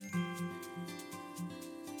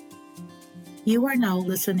You are now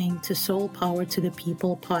listening to Soul Power to the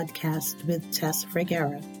People podcast with Tess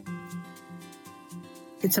Fregera.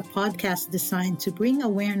 It's a podcast designed to bring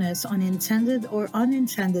awareness on intended or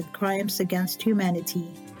unintended crimes against humanity,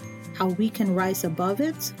 how we can rise above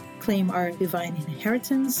it, claim our divine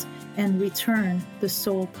inheritance, and return the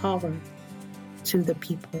soul power to the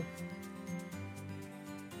people.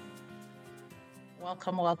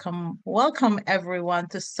 Welcome everyone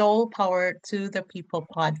to Soul Power to the People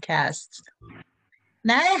podcast.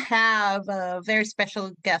 Now I have a very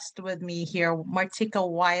special guest with me here, Martika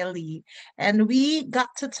Whylly, and we got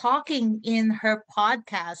to talking in her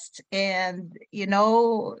podcast, and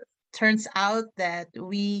turns out that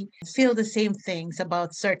we feel the same things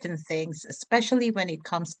about certain things, especially when it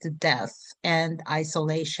comes to death and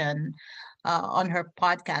isolation. On her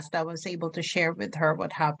podcast, I was able to share with her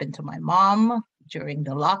what happened to my mom during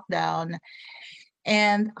the lockdown.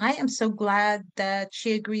 And I am so glad that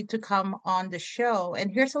she agreed to come on the show.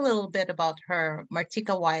 And here's a little bit about her.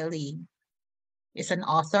 Martika Whylly is an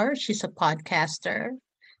author. She's a podcaster.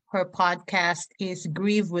 Her podcast is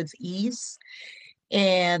Grieve with Ease.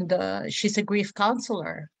 And she's a grief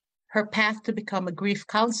counselor. Her path to become a grief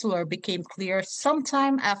counselor became clear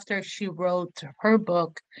sometime after she wrote her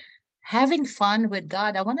book, Having Fun with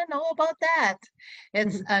God. I want to know about that.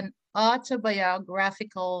 It's an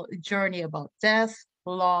autobiographical journey about death,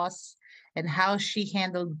 loss, and how she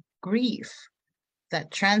handled grief that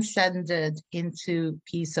transcended into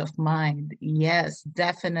peace of mind. Yes,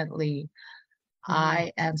 definitely.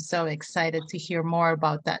 I am so excited to hear more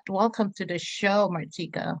about that. Welcome to the show,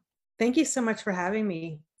 Martika. Thank you so much for having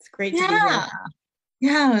me. It's great to be here.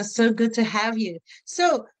 Yeah, it's so good to have you.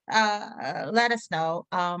 So let us know,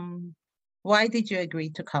 why did you agree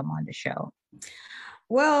to come on the show?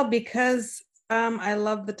 Well, because I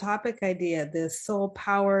love the topic idea, the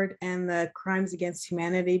soul-powered and the crimes against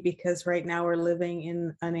humanity, because right now we're living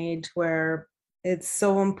in an age where it's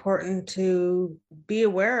so important to be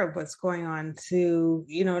aware of what's going on, to,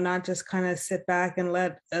 not just kind of sit back and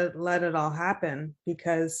let it all happen,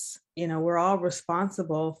 because, we're all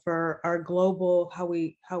responsible for our global, how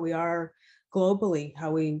we are globally,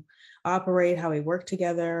 how we operate, how we work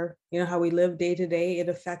together, how we live day to day. It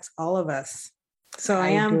affects all of us. So I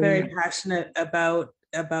am very passionate about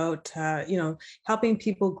helping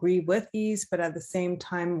people grieve with ease, but at the same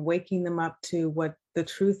time, waking them up to what the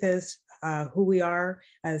truth is, who we are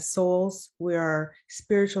as souls. We are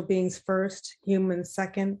spiritual beings first, humans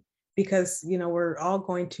second, because, we're all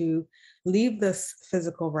going to leave this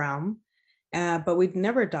physical realm, but we'd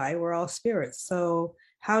never die. We're all spirits. So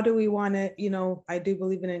how do we want to, I do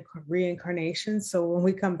believe in reincarnation. So when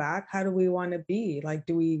we come back, how do we want to be? Like,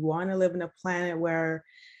 do we want to live in a planet where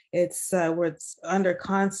it's under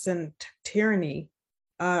constant tyranny?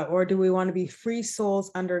 Or do we want to be free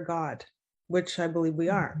souls under God, which I believe we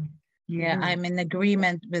are? Yeah, I'm in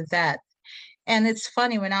agreement with that. And it's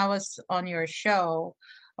funny, when I was on your show,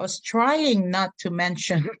 I was trying not to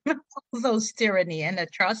mention those tyranny and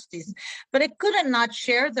atrocities, but I couldn't not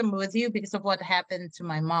share them with you because of what happened to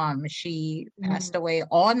my mom. She passed away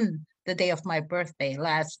on the day of my birthday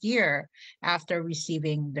last year after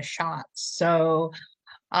receiving the shots. So,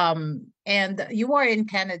 and you are in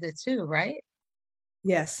Canada too, right?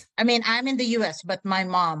 Yes. I mean, I'm in the US, but my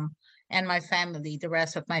mom and my family, the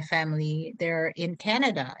rest of my family, they're in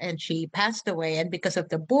Canada, and she passed away. And because of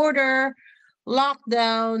the border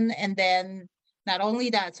lockdown, and then not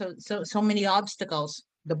only that, so many obstacles,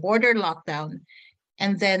 the border lockdown,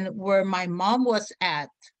 and then where my mom was at,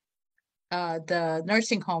 the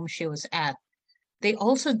nursing home she was at, they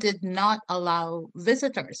also did not allow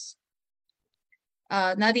visitors.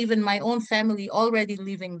 Not even my own family already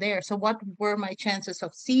living there. So what were my chances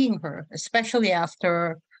of seeing her, especially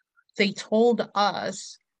after they told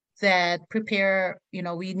us that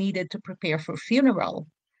we needed to prepare for funeral?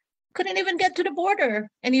 Couldn't even get to the border.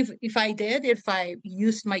 And if I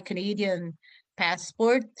used my Canadian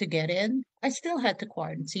passport to get in, I still had to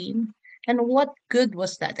quarantine. And what good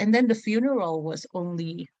was that? And then the funeral was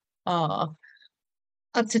only up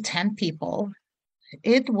to 10 people.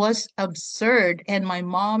 It was absurd. And my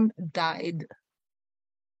mom died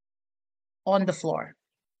on the floor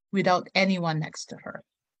without anyone next to her.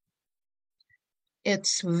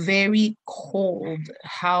 It's very cold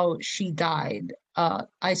how she died,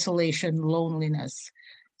 isolation, loneliness.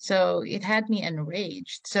 So it had me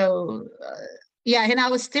enraged. So, and I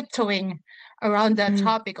was tiptoeing around that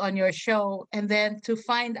topic on your show. And then to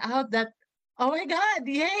find out that, oh my God,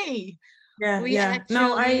 yay.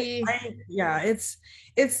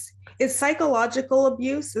 It's psychological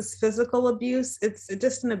abuse, it's physical abuse, it's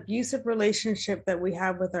just an abusive relationship that we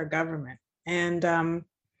have with our government. And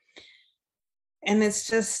And it's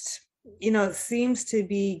just, it seems to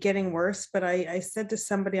be getting worse. But I said to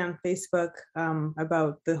somebody on Facebook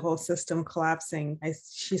about the whole system collapsing.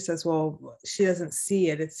 She says, well, she doesn't see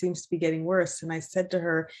it. It seems to be getting worse. And I said to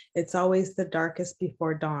her, it's always the darkest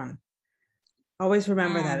before dawn. Always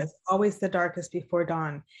remember that. Mm, It's always the darkest before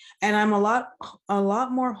dawn. And I'm a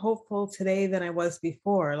lot more hopeful today than I was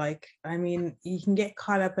before. Like, I mean, you can get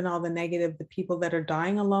caught up in all the negative, the people that are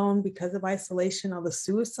dying alone because of isolation, all the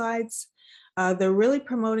suicides. They're really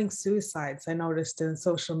promoting suicides. I noticed in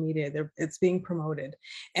social media, it's being promoted.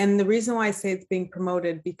 And the reason why I say it's being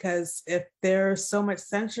promoted, because if there's so much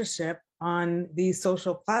censorship on these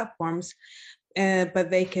social platforms,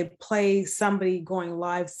 but they could play somebody going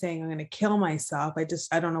live saying, I'm going to kill myself.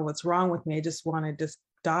 I don't know what's wrong with me. I just want to just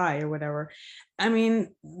die or whatever. I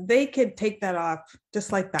mean, they could take that off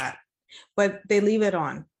just like that, but they leave it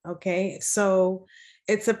on. Okay. So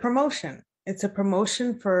it's a promotion. It's a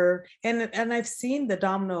promotion for, and I've seen the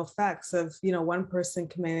domino effects of, one person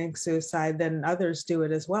committing suicide, then others do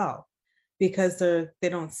it as well, because they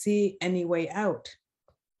don't see any way out.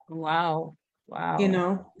 wow.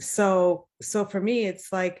 Wow. So for me,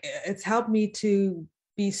 it's like it's helped me to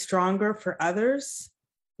be stronger for others,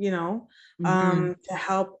 Mm-hmm. to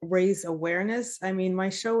help raise awareness. I mean, my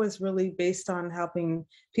show is really based on helping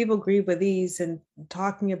people grieve with ease and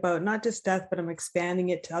talking about not just death, but I'm expanding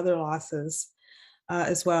it to other losses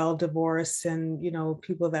as well, divorce, and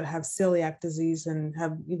people that have celiac disease and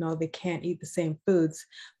have, they can't eat the same foods.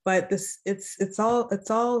 But it's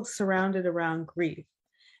all surrounded around grief.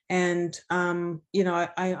 And I'm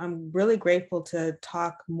really grateful to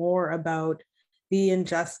talk more about the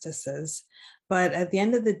injustices. But at the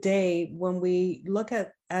end of the day, when we look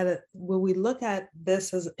at it, when we look at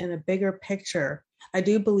this as in a bigger picture, I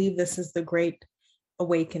do believe this is the great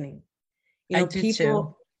awakening. I do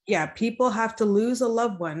too. People have to lose a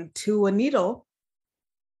loved one to a needle,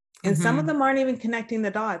 and some of Mm-hmm. them aren't even connecting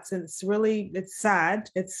the dots. And it's sad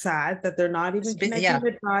that they're not even connecting Yeah.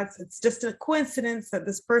 the dots. It's just a coincidence that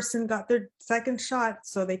this person got their second shot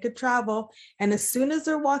so they could travel, and as soon as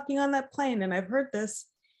they're walking on that plane, and I've heard this,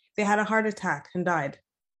 they had a heart attack and died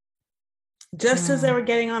just as they Mm, were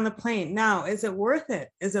getting on the plane. Now, is it worth it?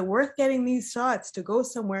 Is it worth getting these shots to go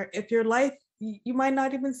somewhere if your life you might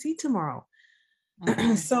not even see tomorrow?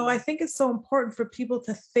 mm-hmm. So I think it's so important for people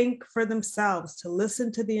to think for themselves, to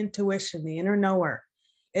listen to the intuition, the inner knower.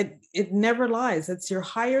 It never lies. It's your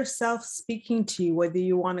higher self speaking to you, whether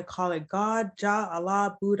you want to call it God, Jah,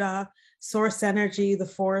 Allah, Buddha, source energy, the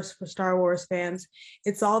force for Star Wars fans.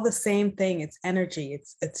 It's all the same thing. It's energy.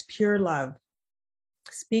 It's pure love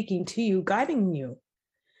speaking to you, guiding you.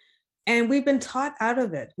 And we've been taught out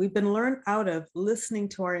of it. We've been learned out of listening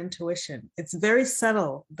to our intuition. It's very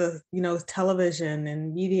subtle, the television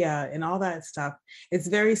and media and all that stuff. It's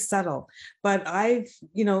very subtle. But I've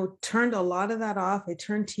turned a lot of that off. I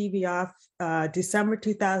turned TV off December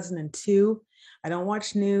 2002. I don't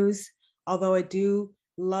watch news, although I do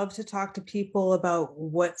love to talk to people about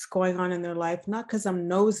what's going on in their life, not because I'm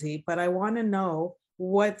nosy, but I want to know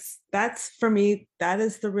that's for me, that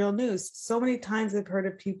is the real news. So many times I've heard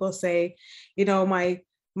of people say, my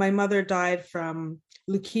mother died from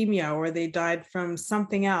leukemia, or they died from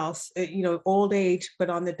something else, old age, but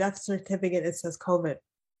on the death certificate it says COVID.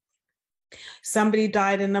 Somebody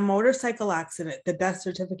died in a motorcycle accident, the death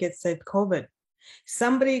certificate said COVID.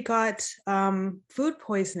 Somebody got food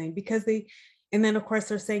poisoning and then of course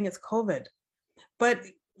they're saying it's COVID. But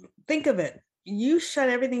think of it. You shut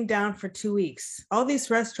everything down for 2 weeks. All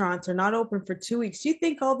these restaurants are not open for 2 weeks. Do you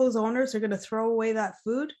think all those owners are going to throw away that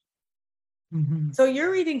food? Mm-hmm. So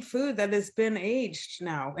you're eating food that has been aged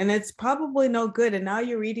now, and it's probably no good. And now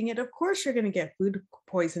you're eating it. Of course, you're going to get food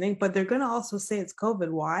poisoning, but they're going to also say it's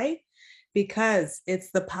COVID. Why? Because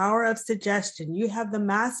it's the power of suggestion. You have the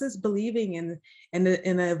masses believing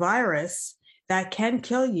in a virus that can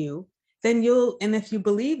kill you. Then and if you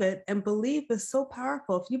believe it, and belief is so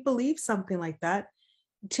powerful, if you believe something like that,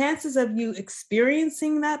 chances of you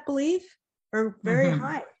experiencing that belief are very Mm-hmm.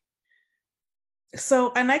 high.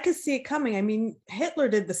 So, and I could see it coming. I mean, Hitler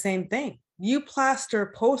did the same thing. You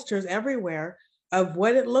plaster posters everywhere of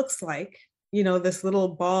what it looks like, this little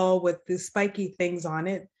ball with the spiky things on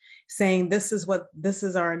it, saying this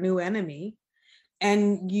is our new enemy.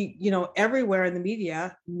 And everywhere in the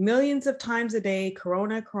media, millions of times a day,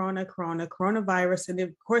 coronavirus. And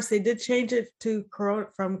of course they did change it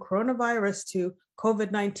from coronavirus to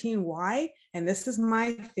COVID-19. Why? And this is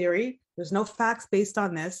my theory, there's no facts based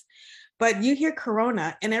on this, but you hear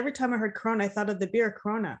corona, and every time I heard corona I thought of the beer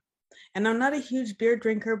Corona. And I'm not a huge beer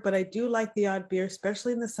drinker, but I do like the odd beer,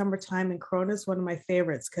 especially in the summertime. And Corona is one of my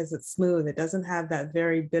favorites because it's smooth. It doesn't have that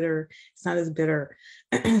very bitter, it's not as bitter.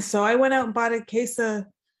 So I went out and bought a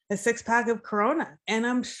 6-pack of Corona. And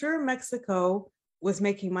I'm sure Mexico was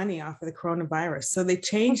making money off of the coronavirus. So they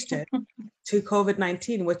changed it to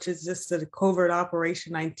COVID-19, which is just a covert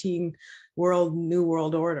operation 19 new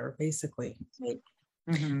world order, basically.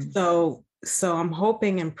 Mm-hmm. So I'm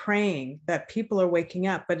hoping and praying that people are waking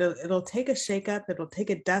up, but it'll take a shakeup. It'll take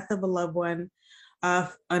a death of a loved one.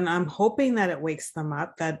 And I'm hoping that it wakes them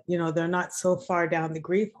up, that, they're not so far down the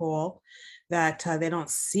grief hole that they don't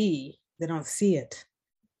see it.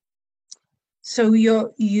 So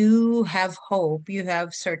you have hope, you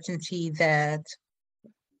have certainty that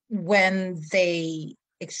when they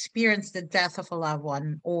experience the death of a loved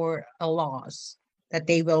one or a loss, that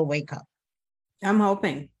they will wake up. I'm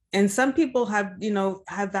hoping. And some people have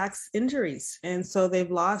injuries, and so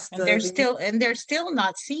they've lost. And they're still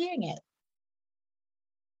not seeing it.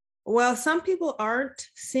 Well, some people aren't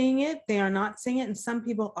seeing it. They are not seeing it, and some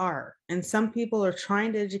people are. And some people are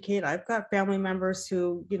trying to educate. I've got family members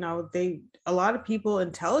who, a lot of people,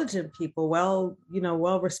 intelligent people,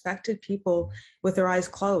 well-respected people with their eyes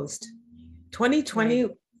closed. 2020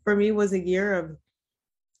 for me was a year of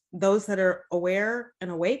those that are aware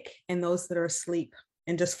and awake, and those that are asleep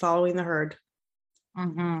and just following the herd.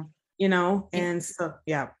 Mm-hmm. And so,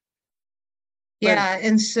 yeah. Yeah.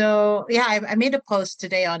 And so, I made a post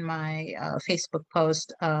today on my Facebook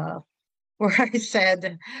post where I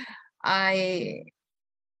said, I'm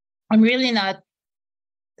really not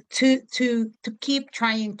to keep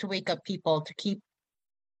trying to wake up people, to keep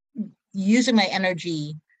using my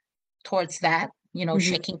energy towards that, Mm-hmm.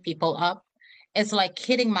 shaking people up. It's like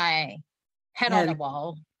hitting my head on the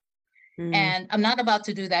wall. Mm. And I'm not about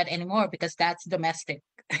to do that anymore, because that's domestic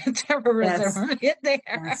terrorism right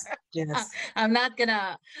there. Yes. I'm not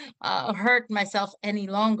gonna hurt myself any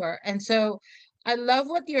longer. And so I love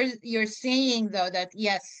what you're saying, though, that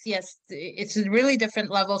yes, it's really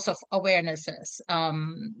different levels of awarenesses.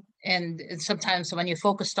 And sometimes when you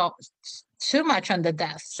focus too much on the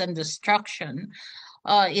deaths and destruction,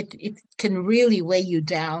 it can really weigh you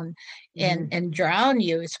down and drown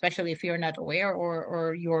you, especially if you're not aware,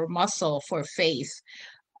 or your muscle for faith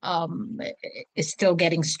is still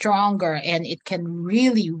getting stronger, and it can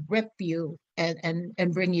really rip you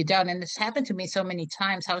and bring you down. And it's happened to me so many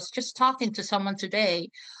times. I was just talking to someone today.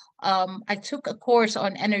 I took a course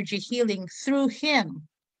on energy healing through him,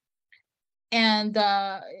 and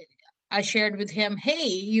I shared with him, hey,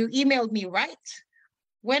 you emailed me right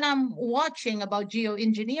when I'm watching about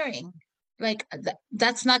geoengineering. Like,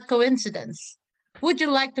 that's not coincidence. Would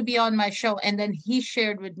you like to be on my show? And then he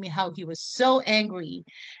shared with me how he was so angry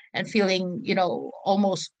and feeling,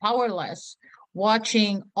 almost powerless,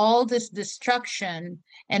 watching all this destruction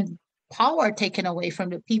and power taken away from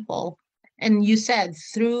the people. And you said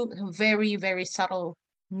through very, very subtle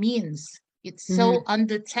means. It's so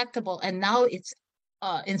undetectable. And now it's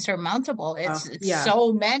insurmountable. It's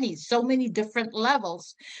so many different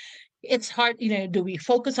levels. It's hard, do we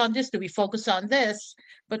focus on this? Do we focus on this?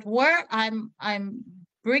 But where I'm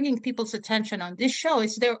bringing people's attention on this show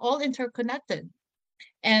is they're all interconnected.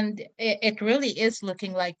 And it really is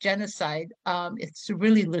looking like genocide. It's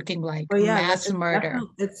really looking like mass murder.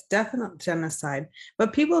 It's definitely genocide.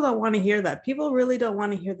 But people don't want to hear that. People really don't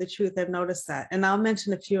want to hear the truth. I've noticed that. And I'll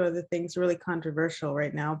mention a few other things really controversial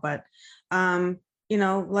right now. But,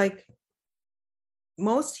 like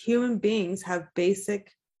most human beings have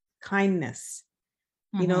basic kindness,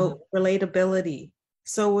 relatability.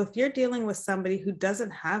 So if you're dealing with somebody who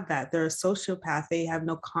doesn't have that, they're a sociopath, they have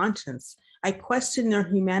no conscience, I question their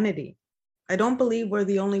humanity. I don't believe we're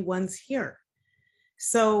the only ones here.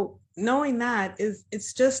 So knowing that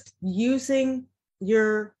it's just using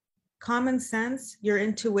your common sense, your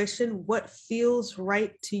intuition, what feels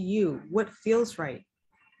right to you, what feels right.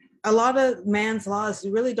 A lot of man's laws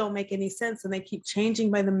really don't make any sense, and they keep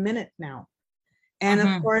changing by the minute now. And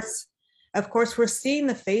of course, we're seeing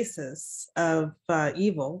the faces of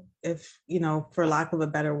evil, if, for lack of a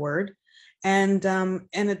better word. And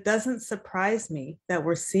it doesn't surprise me that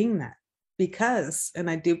we're seeing that, because, and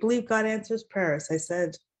I do believe God answers prayers. I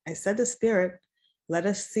said to Spirit, let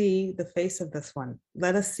us see the face of this one.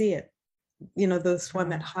 Let us see it. This one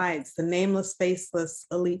that hides, the nameless, faceless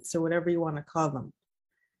elites, or whatever you want to call them.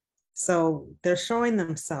 So they're showing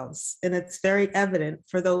themselves, and it's very evident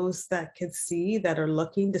for those that can see, that are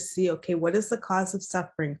looking to see, okay, what is the cause of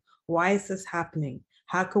suffering? Why is this happening?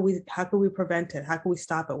 How can we prevent it? How can we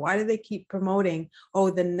stop it? Why do they keep promoting,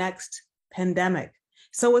 the next pandemic?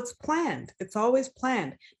 So it's planned. It's always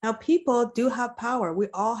planned. Now, people do have power. We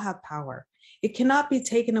all have power. It cannot be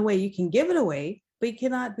taken away. You can give it away, but it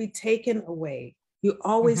cannot be taken away. You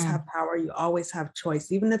always Mm-hmm. have power. You always have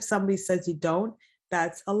choice. Even if somebody says you don't,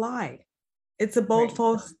 that's a lie. It's a Right.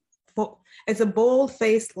 it's a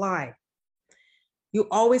bold-faced lie. You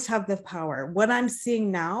always have the power. What I'm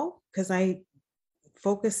seeing now, because I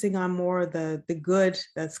focusing on more of the good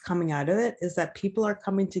that's coming out of it, is that people are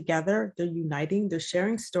coming together, they're uniting, they're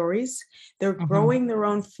sharing stories, they're Mm-hmm. growing their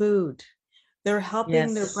own food, they're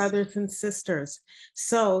helping their Yes. brothers and sisters.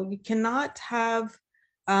 So you cannot have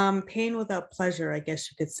pain without pleasure, I guess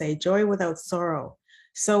you could say, joy without sorrow.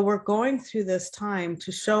 So we're going through this time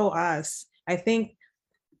to show us, I think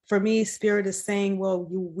for me, Spirit is saying, well,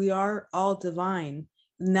 we are all divine.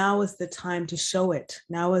 Now is the time to show it.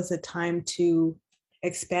 Now is the time to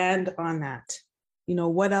expand on that. You know,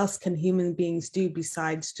 what else can human beings do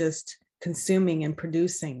besides just consuming and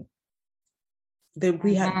producing? That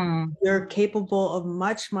Mm-hmm. we're capable of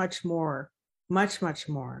much, much more, much, much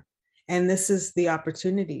more. And this is the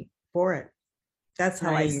opportunity for it. That's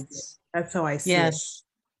how I see Right. it. That's how I see it. Yes.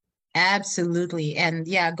 Absolutely. And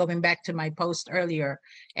yeah, going back to my post earlier,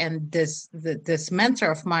 and this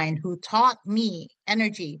mentor of mine who taught me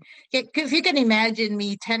energy. If you can imagine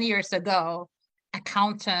me 10 years ago,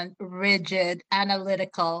 accountant, rigid,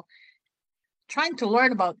 analytical, trying to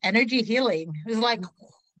learn about energy healing. It's like,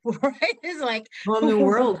 right? It's like, Whole new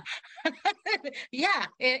world. yeah,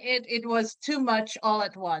 it was too much all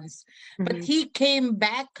at once. But Mhm. he came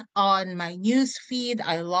back on my news feed.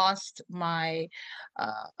 I lost my,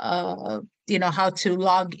 uh, uh, how to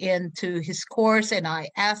log into his course, and I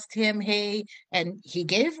asked him, "Hey," and he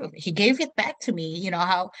gave it back to me. You know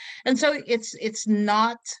how, and so it's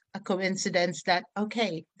not a coincidence that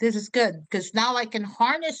okay, this is good because now I can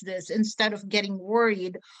harness this instead of getting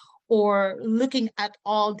worried or looking at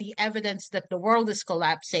all the evidence that the world is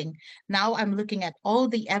collapsing. Now I'm looking at all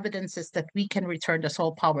the evidences that we can return the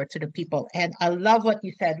soul power to the people. And I love what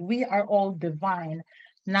you said. We are all divine.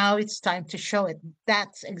 Now it's time to show it.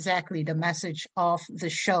 That's exactly the message of the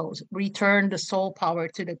shows. Return the soul power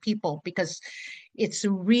to the people because it's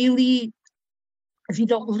really, if you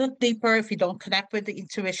don't look deeper, if you don't connect with the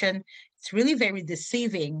intuition, it's really very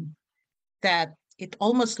deceiving that it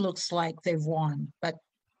almost looks like they've won, but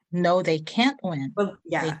no, they can't win. Well,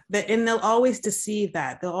 They yeah, and they'll always deceive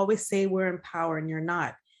that. They'll always say we're in power and you're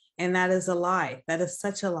not. And that is a lie. That is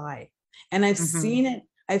such a lie. And I've Mhm. seen it.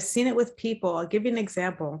 I've seen it with people. I'll give you an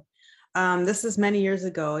example. This is many years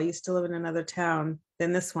ago. I used to live in another town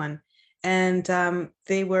than this one. And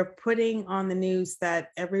they were putting on the news that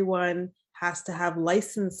everyone has to have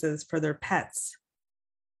licenses for their pets.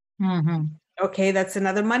 Mhm. Okay, that's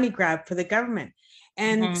another money grab for the government.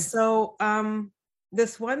 And Mhm. so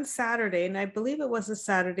this one Saturday, and I believe it was a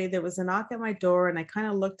Saturday, there was a knock at my door, and I kind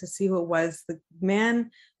of looked to see who it was. The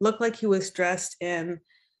man looked like he was dressed in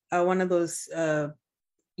one of those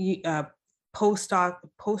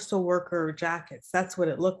postal worker jackets. That's what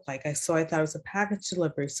it looked like. I thought it was a package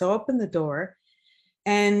delivery. So I opened the door,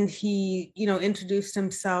 and he, introduced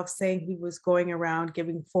himself, saying he was going around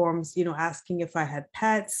giving forms, asking if I had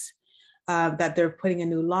pets, that they're putting a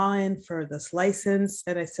new law in for this license.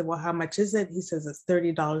 And I said, well, how much is it? He says it's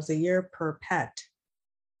 $30 a year per pet.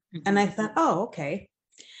 And I Mhm. thought, oh, okay.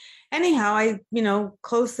 Anyhow, I,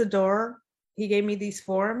 closed the door. He gave me these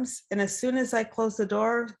forms. And as soon as I closed the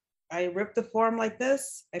door, I ripped the form like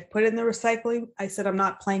this. I put it in the recycling. I said, I'm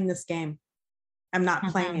not playing this game. I'm not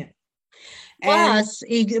playing Mhm. it. And Plus,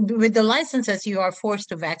 with the licenses, you are forced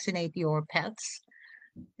to vaccinate your pets.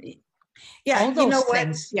 yeah, All you know those what?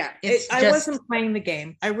 things. Yeah, It's I just, wasn't playing the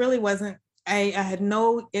game. I really wasn't. I had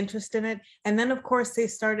no interest in it. And then, of course, they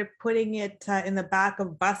started putting it in the back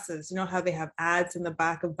of buses. You know how they have ads in the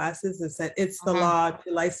back of buses? It said it's the mhm. law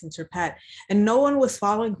to license your pet. And no one was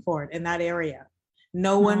falling for it in that area.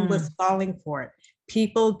 No one was Mm. falling for it.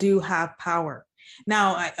 People do have power.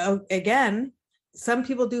 Now, again, some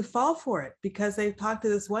people do fall for it because they talked to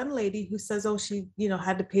this one lady who says, oh, she,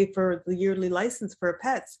 had to pay for the yearly license for her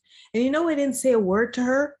pets. And I didn't say a word to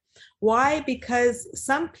her. Why? Because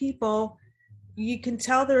some people, you can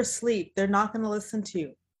tell they're asleep. They're not going to listen to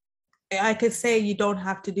you. I could say you don't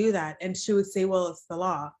have to do that. And she would say, well, it's the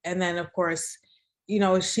law. And then, of course,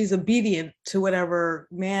 she's obedient to whatever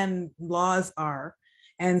man laws are.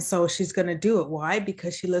 And so she's going to do it. Why?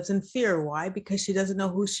 Because she lives in fear. Why? Because she doesn't know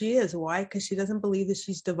who she is. Why? Because she doesn't believe that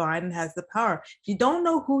she's divine and has the power. If you don't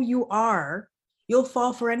know who you are, you'll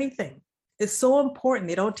fall for anything. It's so important.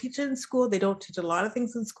 They don't teach it in school. They don't teach a lot of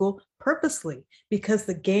things in school purposely because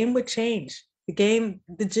the game would change. The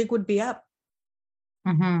jig would be up.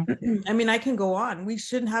 I mean, I can go on. We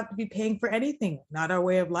shouldn't have to be paying for anything, not our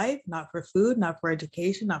way of life, not for food, not for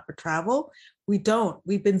education, not for travel. We don't.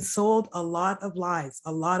 We've been sold a lot of lies,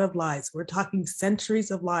 a lot of lies. We're talking centuries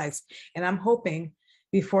of lies. And I'm hoping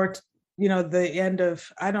before, the end of,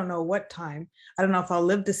 I don't know what time, I don't know if I'll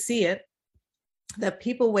live to see it, that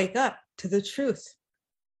people wake up to the truth.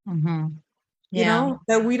 Yeah.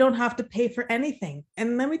 That we don't have to pay for anything.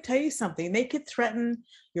 And let me tell you something, they could threaten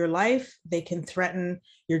your life, they can threaten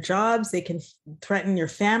your jobs, they can threaten your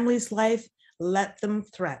family's life. Let them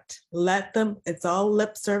let them. It's all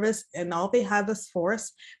lip service, and all they have is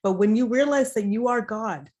force. But when you realize that you are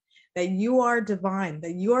God, that you are divine,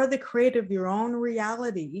 that you are the creator of your own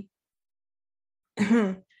reality,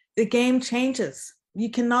 the game changes.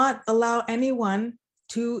 You cannot allow anyone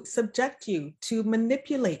to subject you, to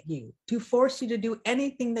manipulate you, to force you to do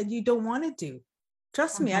anything that you don't want to do.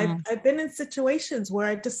 Trust me, I've been in situations where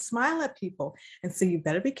I just smile at people and say, you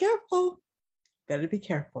better be careful. Better be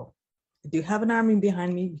careful. I do have an army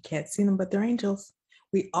behind me. You can't see them, but they're angels.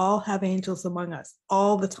 We all have angels among us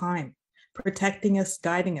all the time, protecting us,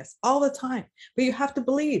 guiding us all the time. But you have to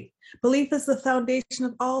believe. Belief is the foundation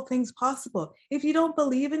of all things possible. If you don't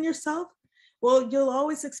believe in yourself, well, you'll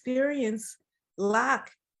always experience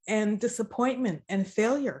lack and disappointment and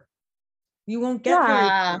failure. You won't get very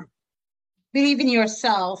Yeah. far. Believe in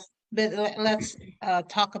yourself. But let's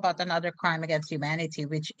talk about another crime against humanity,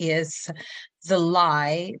 which is the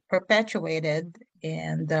lie perpetuated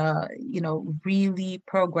and really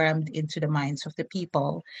programmed into the minds of the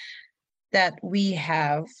people that we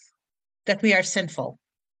are sinful,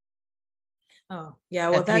 Oh, yeah.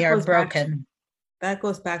 Well, that we are broken. that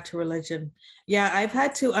goes back to religion. Yeah, I've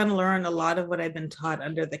had to unlearn a lot of what I've been taught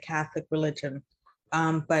under the Catholic religion.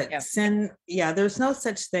 But Yeah, sin, yeah, there's no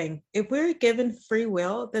such thing. If we're given free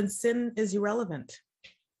will, then sin is irrelevant.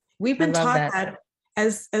 We've I been love taught that.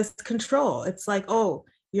 that as control. It's like, oh,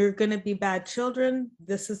 you're going to be bad children.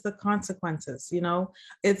 This is the consequences.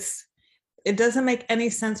 It doesn't make any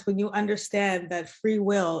sense when you understand that free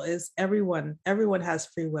will is everyone has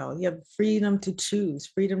free will. You have freedom to choose,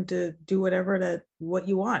 freedom to do what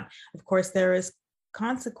you want. Of course, there is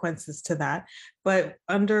consequences to that, but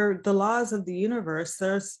under the laws of the universe,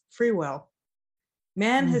 there's free will.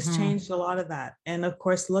 Man has Hmm. changed a lot of that, and of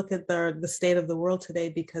course, look at the state of the world today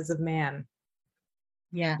because of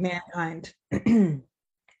Yeah, mankind.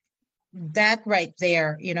 that right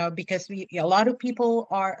there, because a lot of people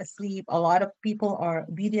are asleep. A lot of people are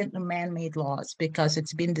obedient to man-made laws because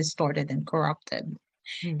it's been distorted and corrupted.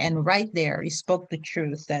 And right there, you spoke the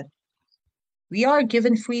truth that we are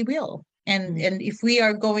given free will. And if we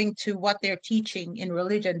are going to what they're teaching in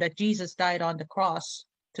religion, that Jesus died on the cross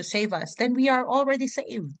to save us, then we are already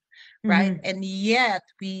saved, right? Mhm. And yet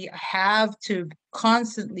we have to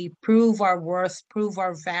constantly prove our worth, prove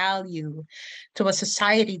our value to a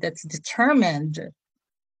society that's determined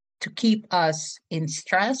to keep us in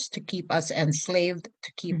stress, to keep us enslaved,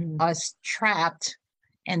 to keep Mhm. us trapped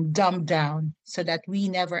and dumbed down so that we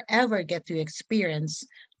never ever get to experience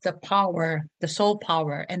the power, the soul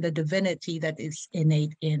power, and the divinity that is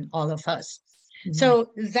innate in all of us. Mhm.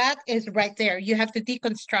 So that is right there. You have to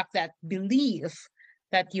deconstruct that belief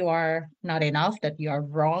that you are not enough, that you are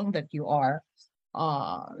wrong, that you are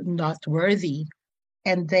not worthy.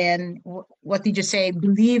 And then what did you say?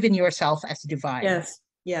 Believe in yourself as divine. Yes.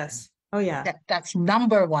 Yes. Oh yeah. That's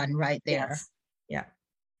number one right there. Yes. Yeah.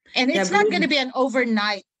 And Yeah. it's not going to be an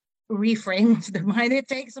overnight reframe of the mind. It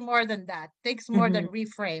takes more than that. It takes more than Mhm.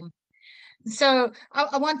 reframe. So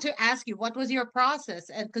I want to ask you, what was your process?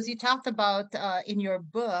 And because you talked about in your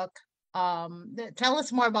book, tell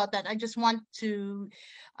us more about that. I just want to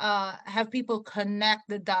have people connect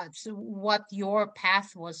the dots, what your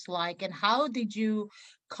path was like, and how did you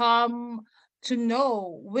come to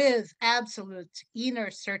know with absolute inner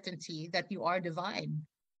certainty that you are divine?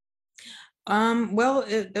 Well,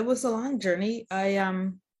 it was a long journey.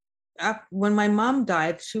 When my mom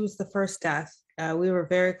died, she was the first death. We were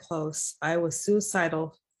very close. I was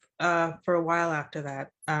suicidal for a while after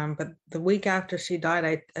that. But the week after she died,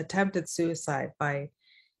 I attempted suicide by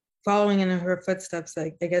following in her footsteps. I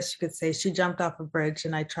guess you could say she jumped off a bridge,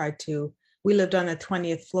 and I tried to. We lived on the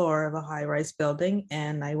 20th floor of a high-rise building,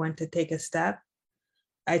 and I went to take a step.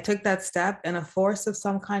 I took that step, and a force of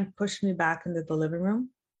some kind pushed me back into the living room.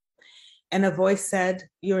 And a voice said,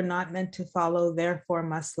 "You're not meant to follow, therefore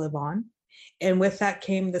must live on." And with that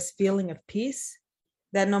came this feeling of peace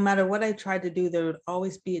that no matter what I tried to do, there would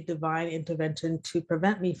always be a divine intervention to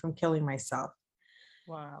prevent me from killing myself.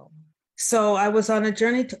 Wow. So I was on a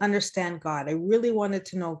journey to understand God. I really wanted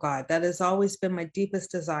to know God. That has always been my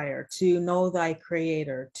deepest desire, to know thy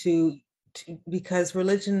creator, to because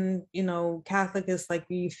religion, Catholic is like,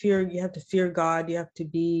 you have to fear God. You have to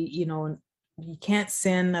be, you can't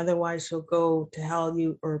sin, otherwise you'll go to hell,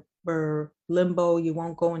 or limbo, you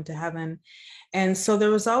won't go into heaven. And so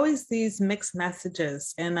there was always these mixed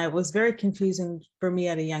messages, and it was very confusing for me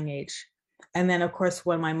at a young age. And then, of course,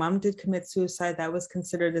 when my mom did commit suicide, that was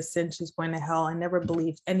considered a sin. She's going to hell. I never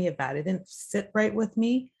believed any of that. It didn't sit right with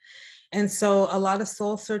me. And so a lot of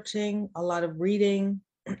soul searching, a lot of reading,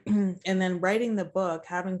 and then writing the book,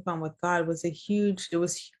 Having Fun with God, was huge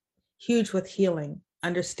with healing,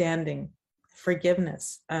 understanding,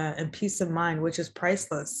 forgiveness, and peace of mind, which is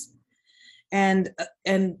priceless. And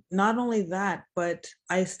not only that, but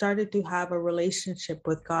I started to have a relationship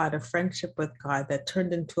with God, a friendship with God, that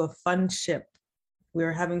turned into a fun ship. We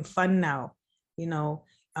are having fun now.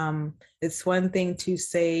 It's one thing to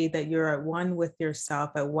say that you're at one with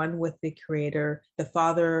yourself, at one with the Creator, the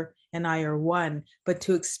Father and I are one, but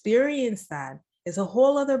to experience that is a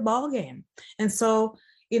whole other ballgame. And so,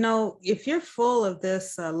 if you're full of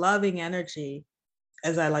this loving energy,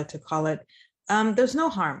 as I like to call it, there's no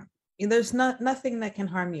harm. There's nothing that can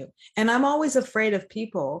harm you. And I'm always afraid of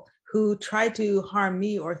people who try to harm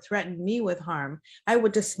me or threaten me with harm. I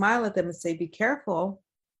would just smile at them and say, be careful.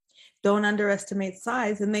 Don't underestimate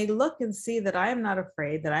size. And they look and see that I am not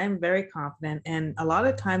afraid, that I am very confident. And a lot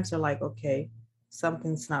of times they're like, okay,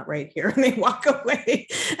 something's not right here. And they walk away,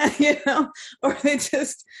 or they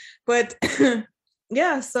just, but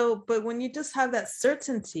yeah. So, but when you just have that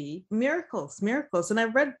certainty, miracles. And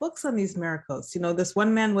I've read books on these miracles. This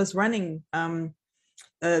one man was running,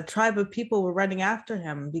 a tribe of people were running after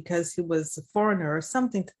him because he was a foreigner or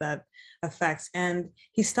something to that effect. And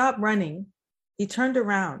he stopped running. He turned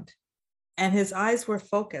around and his eyes were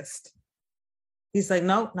focused. He's like,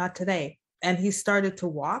 no, not today. And he started to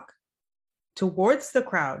walk towards the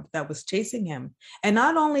crowd that was chasing him. And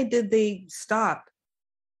not only did they stop,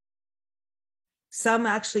 some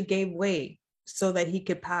actually gave way so that he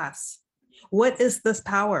could pass. What is this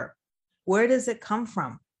power? Where does it come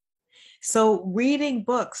from? So reading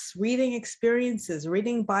books, reading experiences,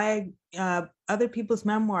 reading other people's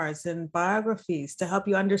memoirs and biographies to help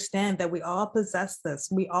you understand that we all possess this.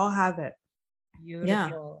 We all have it.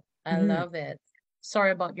 Beautiful. Yeah. I love it.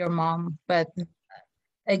 Sorry about your mom, but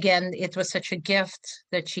again, it was such a gift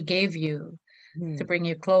that she gave you to bring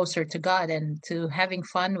you closer to God and to having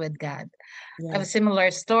fun with God. I have a similar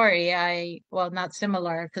story. Not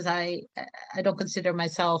similar, because I don't consider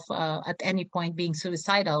myself at any point being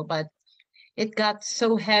suicidal, but it got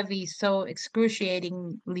so heavy, so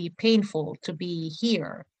excruciatingly painful to be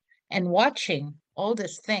here and watching all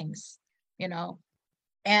these things,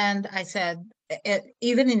 And I said,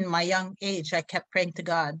 even in my young age, I kept praying to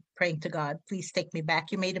God, please take me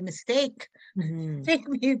back. You made a mistake. Take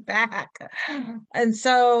me back. And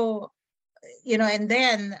so, and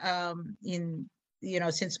then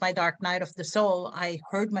since my dark night of the soul, I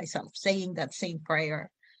heard myself saying that same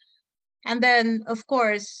prayer. And then, of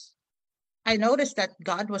course, I noticed that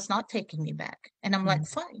God was not taking me back. And I'm like,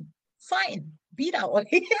 fine, be that way.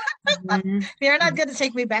 You're not going to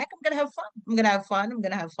take me back. I'm going to have fun.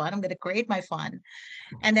 I'm going to create my fun.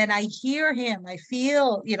 And then I hear him. I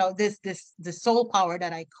feel, the soul power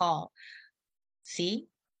that I call. See?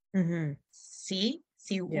 See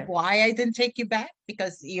why I didn't take you back?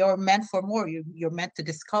 Because you're meant for more. You're meant to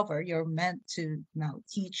discover. You're meant to now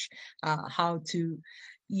teach how to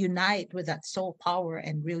unite with that soul power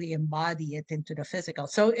and really embody it into the physical.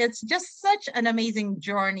 So it's just such an amazing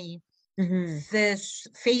journey. This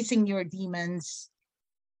facing your demons,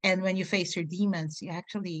 and when you face your demons, you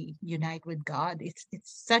actually unite with God. It's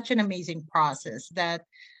such an amazing process that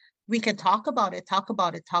we can talk about it,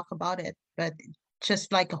 but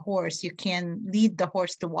just like a horse, you can lead the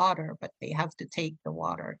horse to water, but they have to take the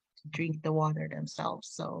water, to drink the water themselves.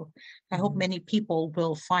 So I hope many people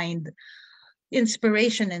will find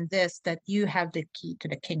inspiration in this, that you have the key to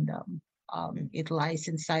the kingdom. It lies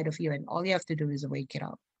inside of you, and all you have to do is wake it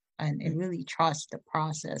up and really trust the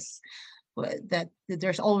process, that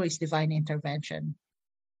there's always divine intervention.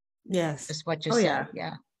 Yes. Is what you said.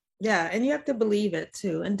 Yeah. And you have to believe it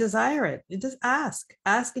too, and desire it. You just ask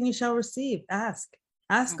and you shall receive. Ask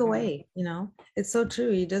away. It's so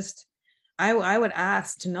true. I would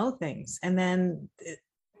ask to know things, and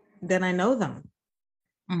then I know them.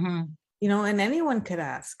 And anyone could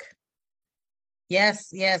ask.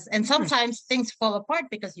 Yes. And sometimes things fall apart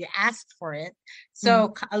because you asked for it.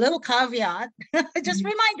 So a little caveat, just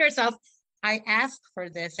remind yourself, I asked for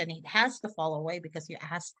this, and it has to fall away because you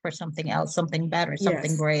asked for something else, something better,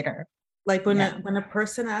 something greater. Like when a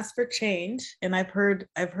person asks for change, and I've heard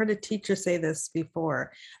a teacher say this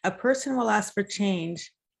before, a person will ask for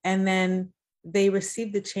change and then they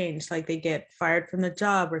receive the change, like they get fired from the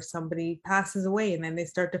job or somebody passes away, and then they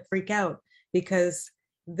start to freak out because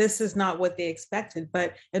this is not what they expected.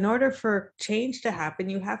 But in order for change to happen,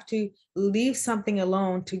 you have to leave something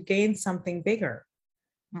alone to gain something bigger.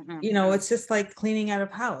 It's just like cleaning out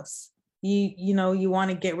of house. You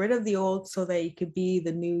want to get rid of the old so that you could be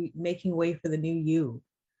the new, making way for the new you.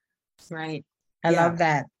 Right. I love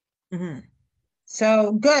that. Mm-hmm.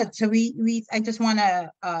 So good. So I just want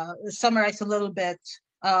to summarize a little bit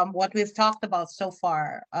what we've talked about so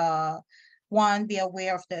far. One, be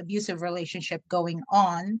aware of the abusive relationship going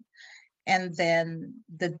on, and then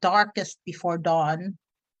the darkest before dawn.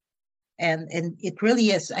 And it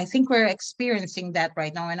really is. I think we're experiencing that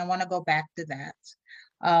right now, and I want to go back to that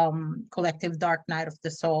collective dark night of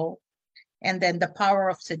the soul. And then the power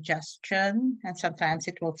of suggestion. And sometimes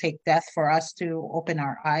it will take death for us to open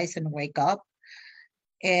our eyes and wake up.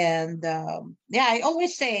 And yeah, I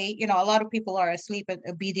always say, a lot of people are asleep and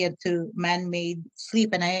obedient to man-made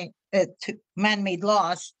sleep and to man-made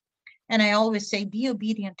laws. And I always say, be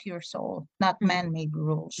obedient to your soul, not man-made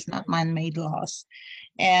rules, not man-made laws.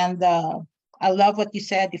 And I love what you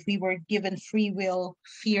said. If we were given free will,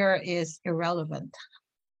 fear is irrelevant.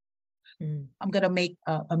 I'm going to make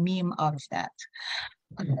a meme out of that.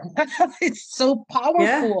 It's so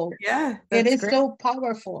powerful. Yeah, it is great. So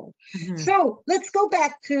powerful. So let's go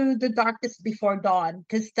back to the darkest before dawn,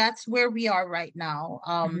 because that's where we are right now.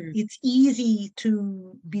 It's easy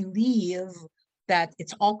to believe that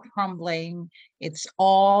it's all crumbling. It's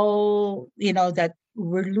all, that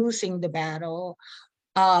we're losing the battle.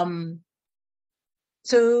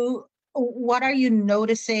 So what are you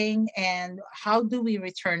noticing, and how do we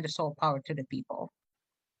return the soul power to the people?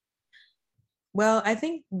 Well, I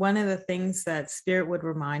think one of the things that Spirit would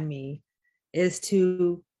remind me is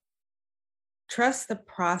to trust the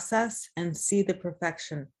process and see the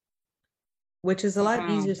perfection, which is a lot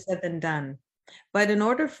easier said than done. But in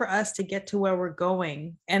order for us to get to where we're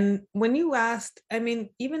going, and when you asked,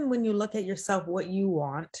 even when you look at yourself, what you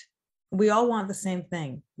want, we all want the same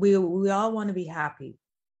thing. We all want to be happy.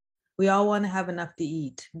 We all want to have enough to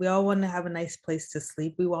eat. We all want to have a nice place to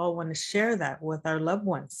sleep. We all want to share that with our loved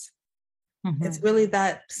ones. It's really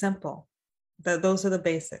that simple. Those are the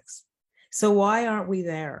basics. So why aren't we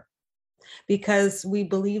there? Because we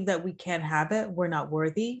believe that we can't have it. We're not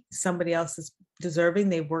worthy. Somebody else is deserving.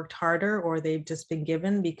 They've worked harder, or they've just been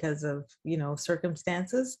given because of,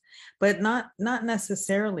 circumstances, but not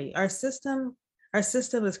necessarily. Our system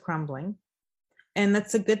is crumbling, and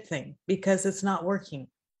that's a good thing because it's not working.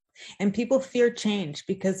 And people fear change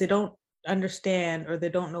because they don't understand, or they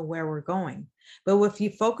don't know where we're going. But if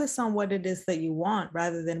you focus on what it is that you want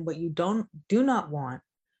rather than what you do not want,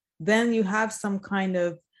 then you have some kind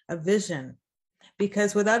of a vision,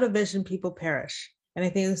 because without a vision, people perish. And I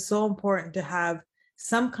think it's so important to have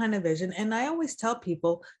some kind of vision. And I always tell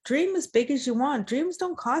people, dream as big as you want. Dreams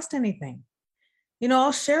don't cost anything.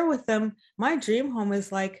 I'll share with them, my dream home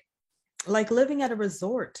is like living at a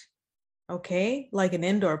resort. Okay, like an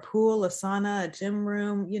indoor pool, a sauna, a gym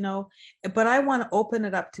room, but I want to open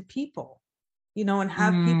it up to people, and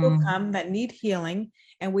have people come that need healing,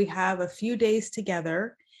 and we have a few days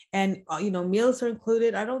together, and meals are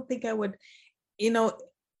included. I don't think I would,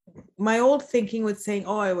 my old thinking was saying,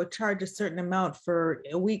 oh, I would charge a certain amount for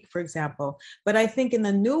a week, for example. But I think in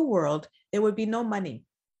the new world, there would be no money.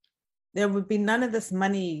 There would be none of this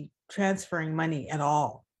money transferring money at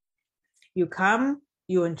all. You come,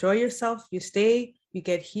 you enjoy yourself, you stay, you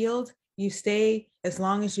get healed, you stay as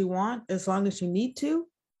long as you want, as long as you need to,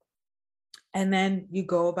 and then you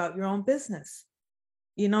go about your own business.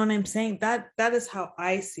 You know what I'm saying? That is how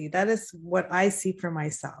I see. That is what I see for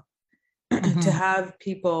myself. To have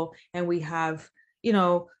people, and we have,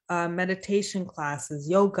 meditation classes,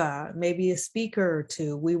 yoga, maybe a speaker or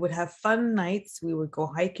two. We would have fun nights. We would go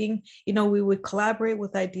hiking. We would collaborate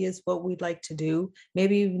with ideas, what we'd like to do.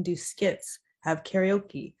 Maybe even do skits, have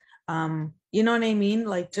karaoke. You know what I mean?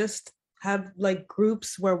 Like, just have like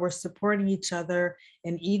groups where we're supporting each other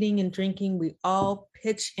and eating and drinking. We all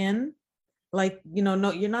pitch in. Like,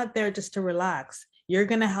 no, you're not there just to relax. You're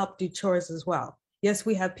going to help do chores as well. Yes,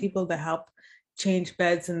 we have people that help change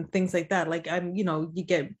beds and things like that. Like,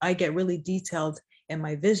 I get really detailed in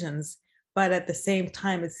my visions, but at the same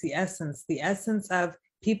time, it's the essence of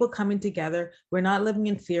people coming together. We're not living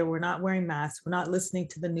in fear. We're not wearing masks. We're not listening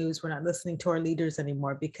to the news. We're not listening to our leaders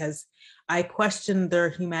anymore, because I question their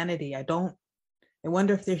humanity. I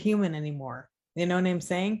wonder if they're human anymore. You know what I'm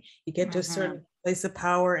saying? You get to a certain place of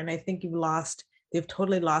power, and I think they've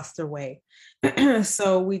totally lost their way.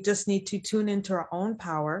 So we just need to tune into our own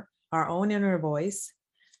power, our own inner voice,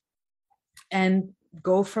 and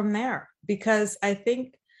go from there. Because I've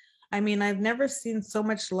never seen so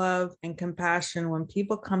much love and compassion when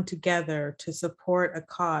people come together to support a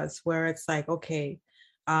cause where it's like, okay,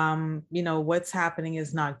 what's happening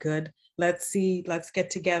is not good. Let's get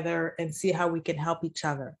together and see how we can help each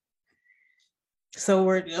other. So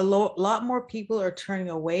we're lot more people are turning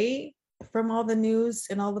away from all the news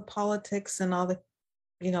and all the politics and all the,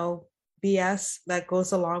 BS that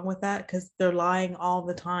goes along with that, because they're lying all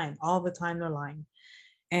the time. All the time they're lying.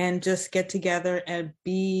 And just get together and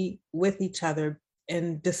be with each other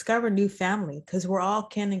and discover new family, because we're all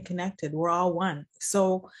kin and connected. We're all one.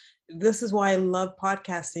 So this is why I love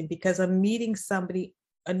podcasting, because I'm meeting somebody,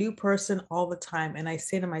 a new person all the time. And I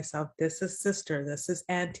say to myself, this is sister, this is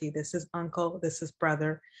auntie, this is uncle, this is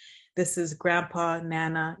brother, this is grandpa,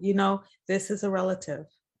 nana, this is a relative.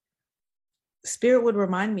 Spirit would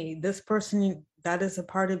remind me, this person, that is a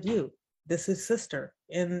part of you. This is sister.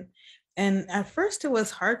 And at first it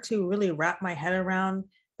was hard to really wrap my head around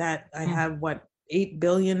that I have 8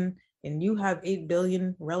 billion and you have 8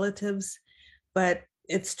 billion relatives, but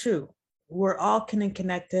it's true. We're all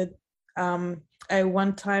connected. I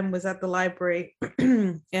one time was at the library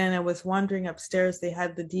and I was wandering upstairs. They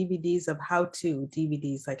had the DVDs of how-to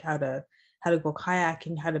DVDs, like how to go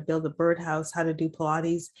kayaking, how to build a birdhouse, how to do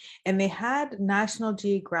Pilates. And they had National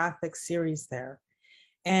Geographic series there.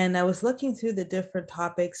 And I was looking through the different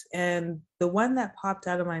topics, and the one that popped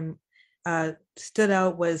out of my stood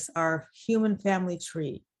out was our human family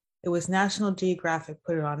tree. It was National Geographic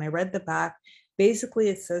put it on. I read the back. Basically,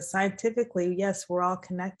 it says scientifically, yes, we're all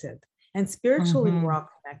connected, and spiritually, we're all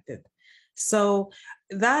connected. So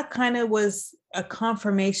that kind of was a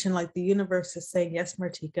confirmation, like the universe is saying, yes,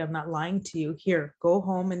 Martika, I'm not lying to you. Here, go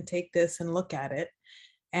home and take this and look at it.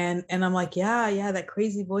 And I'm like, yeah, that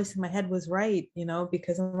crazy voice in my head was right,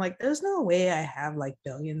 because I'm like, there's no way I have like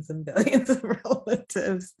billions and billions of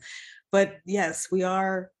relatives. But yes, we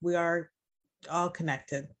are all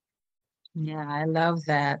connected. Yeah, I love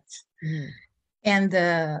that. And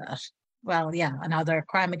another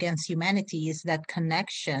crime against humanity is that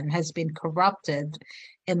connection has been corrupted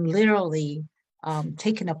and literally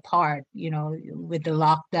taken apart, with the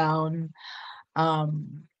lockdown,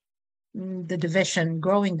 the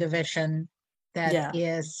growing division that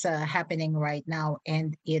is happening right now.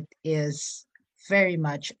 And it is very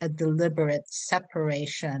much a deliberate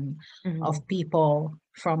separation of people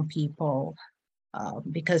from people,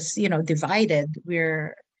 because, divided,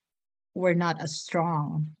 we're not as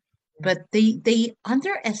strong. But they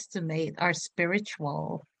underestimate our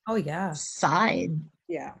spiritual side.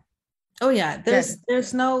 Yeah. Oh yeah,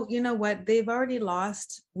 there's no, what, they've already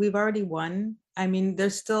lost, we've already won. I mean,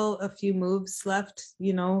 there's still a few moves left,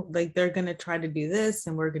 like they're going to try to do this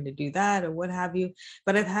and we're going to do that or what have you.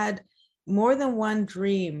 But I've had more than one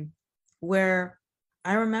dream where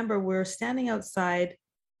I remember we were standing outside,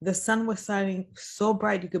 the sun was shining so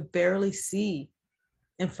bright you could barely see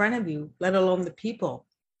in front of you, let alone the people.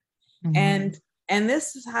 And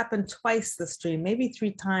this has happened twice, this dream, maybe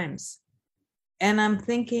 3 times. And I'm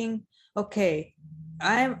thinking, okay,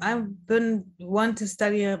 I've been one to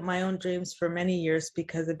study my own dreams for many years,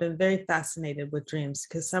 because I've been very fascinated with dreams,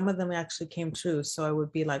 because some of them actually came true. So I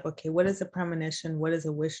would be like, okay, what is a premonition? What is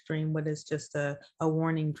a wish dream? What is just a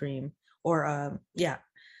warning dream? Or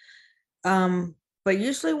but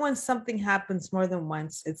usually when something happens more than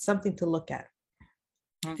once, it's something to look at.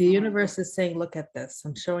 The universe is saying, look at this.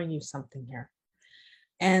 I'm showing you something here.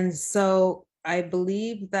 And so I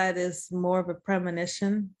believe that is more of a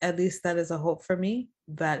premonition. At least that is a hope for me,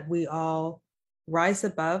 that we all rise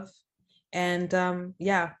above. And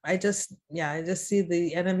I just see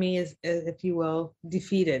the enemy is, if you will,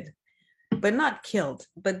 defeated, but not killed,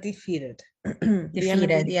 but defeated.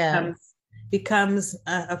 Defeated, the enemy becomes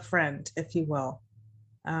a friend, if you will.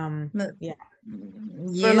 You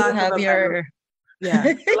have your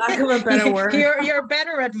for lack of a better word. You're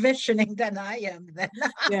better at visioning than I am. Then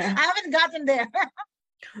I haven't gotten there.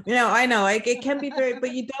 I know it can be very,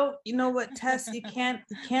 but you don't, what, Tess, you can't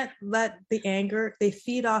let the anger, they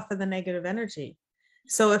feed off of the negative energy.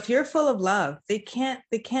 So if you're full of love, they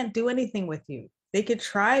can't do anything with you. They could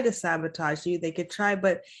try to sabotage you. They could try,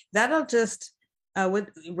 but that'll just with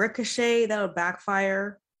ricochet, that'll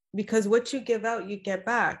backfire, because what you give out, you get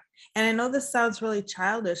back. And I know this sounds really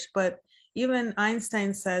childish, but even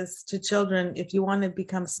Einstein says to children, if you want to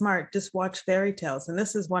become smart, just watch fairy tales. And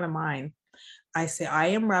this is one of mine. I say, I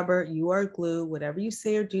am rubber, you are glue. Whatever you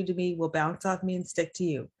say or do to me will bounce off me and stick to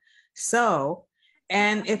you. So,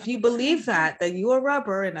 and if you believe that you are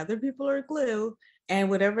rubber and other people are glue and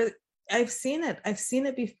whatever, I've seen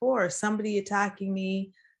it before. Somebody attacking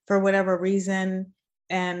me for whatever reason.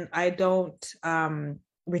 and I don't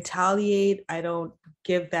retaliate. I don't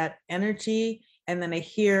give that energy. And then I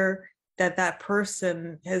hear that that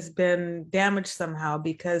person has been damaged somehow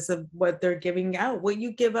because of what they're giving out. What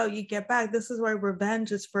you give out, you get back. This is why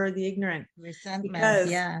revenge is for the ignorant. Resentment,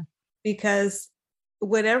 Because yeah. because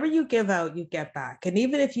whatever you give out, you get back. And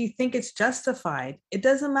even if you think it's justified, it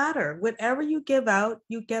doesn't matter. Whatever you give out,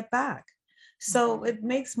 you get back. So it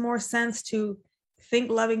makes more sense to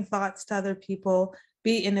think loving thoughts to other people.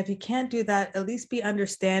 And if you can't do that, at least be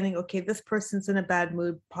understanding, okay, this person's in a bad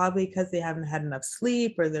mood, probably because they haven't had enough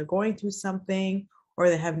sleep or they're going through something or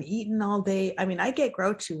they haven't eaten all day. I mean, I get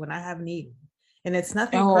grouchy when I haven't eaten, and it's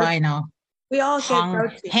nothing Oh, I personal. know. We all get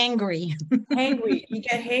grouchy, Hangry. hangry. You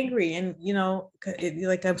get hangry, and you're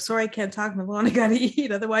like, I'm sorry, I can't talk on the phone. I gotta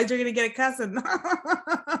eat, otherwise you're gonna get a cussing.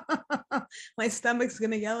 My stomach's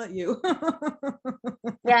gonna yell at you.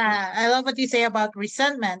 Yeah, I love what you say about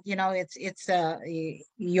resentment. You're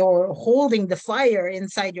holding the fire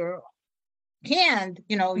inside your hand.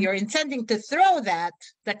 You're intending to throw the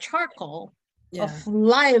charcoal of Yeah,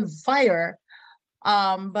 live fire,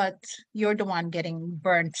 but you're the one getting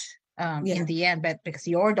burnt in yeah. the end, but because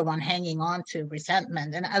you're the one hanging on to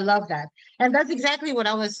resentment. And I love that. And that's exactly what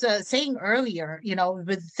I was saying earlier.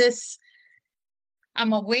 With this,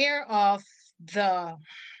 I'm aware of the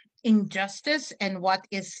injustice and what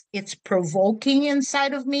is it's provoking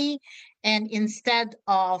inside of me. And instead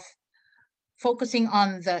of focusing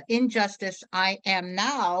on the injustice, I am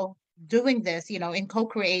now doing this, in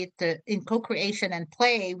co-creation and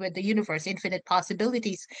play with the universe, infinite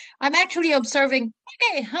possibilities. I'm actually observing,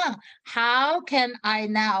 hey, how can I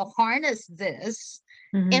now harness this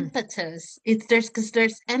Mm-hmm. impetus? It's there's because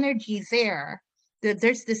there's energy there.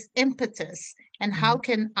 There's this impetus, and how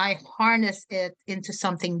can I harness it into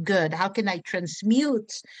something good? How can I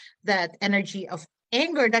transmute that energy of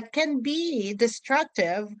anger that can be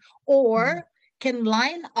destructive, Mm-hmm. or can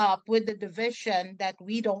line up with the division that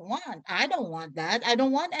we don't want. I don't want that. I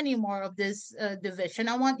don't want any more of this division.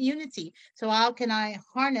 I want unity. So how can I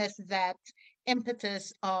harness that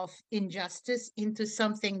impetus of injustice into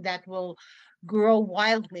something that will grow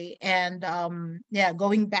wildly? And yeah,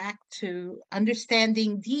 going back to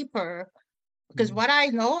understanding deeper, because what I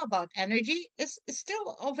know about energy is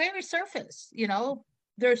still a very surface.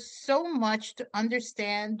 There's so much to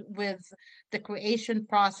understand with the creation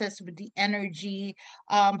process, with the energy.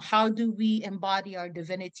 How do we embody our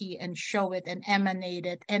divinity and show it and emanate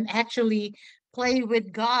it and actually play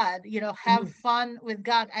with God, have Mm-hmm. fun with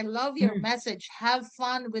God. I love your message, have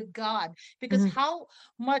fun with God, because Mm-hmm. how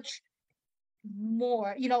much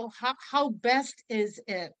more, how best is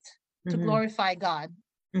it to Mm-hmm. glorify God,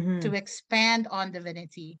 Mm-hmm. to expand on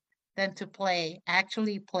divinity, than to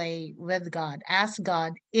actually play with God, ask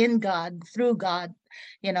God, in God, through God,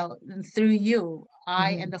 through you.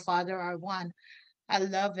 I Mm-hmm. and the Father are one. I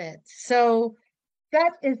love it. So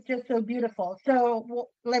that is just so beautiful. So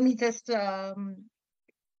let me just uh,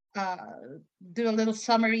 do a little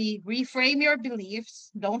summary. Reframe your beliefs.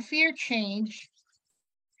 Don't fear change.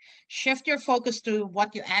 Shift your focus to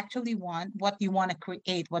what you actually want, what you want to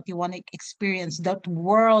create, what you want to experience, that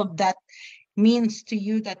world that means to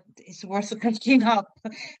you, that is worth waking up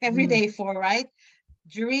every Mm-hmm. day for, right?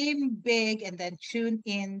 Dream big and then tune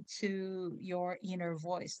into your inner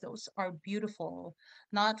voice. Those are beautiful,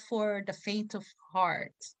 not for the faint of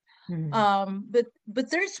heart. Mm-hmm.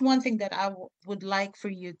 But there's one thing that would like for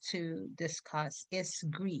you to discuss is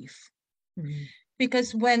grief. Mm-hmm.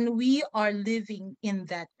 Because when we are living in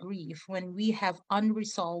that grief, when we have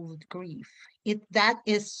unresolved grief, that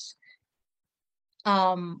is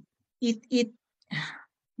um it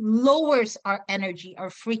lowers our energy, our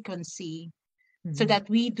frequency, so Mm-hmm. that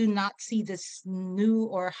we do not see this new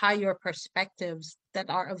or higher perspectives that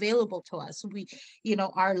are available to us.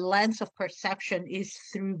 Our lens of perception is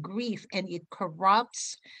through grief, and it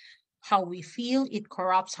corrupts how we feel, it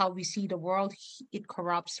corrupts how we see the world, it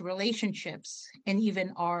corrupts relationships, and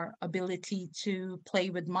even our ability to play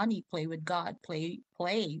with money, play with God, play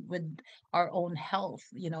with our own health,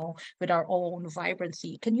 with our own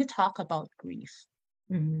vibrancy. Can you talk about grief?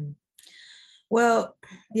 Mm-hmm. Well,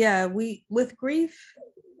 yeah, we with grief,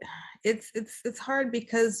 it's hard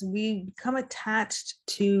because we become attached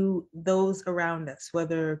to those around us,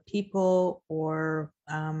 whether people or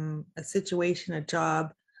a situation, a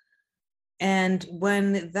job. And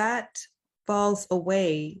when that falls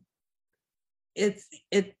away, it's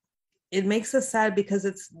it makes us sad because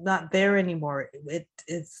it's not there anymore.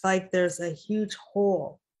 It's like there's a huge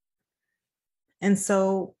hole. And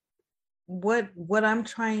so what I'm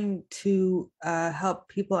trying to help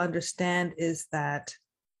people understand is that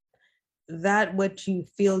what you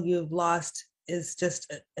feel you've lost is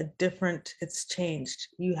just a different, it's changed.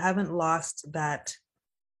 You haven't lost that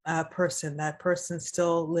person. That person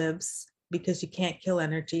still lives, because you can't kill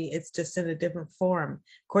energy. It's just in a different form.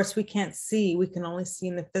 Of course, we can't see, we can only see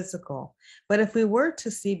in the physical. But if we were to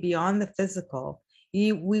see beyond the physical,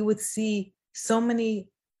 we would see so many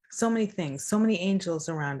things, so many angels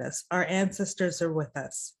around us. Our ancestors are with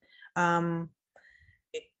us.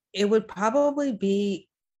 It would probably be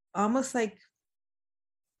almost like,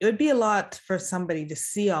 it would be a lot for somebody to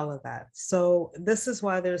see all of that. So this is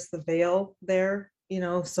why there's the veil there,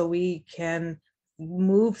 so we can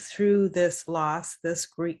move through this loss, this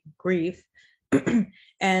grief,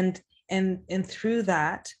 and through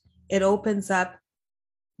that, it opens up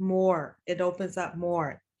more. It opens up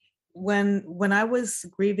more. When I was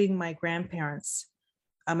grieving my grandparents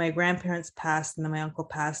passed, and then my uncle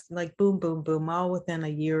passed, like boom, boom, boom, all within a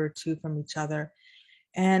year or two from each other.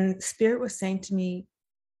 And Spirit was saying to me,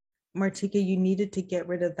 Martika, you needed to get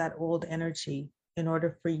rid of that old energy in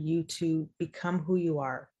order for you to become who you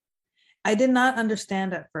are. I did not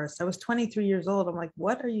understand at first. I was 23 years old. I'm like,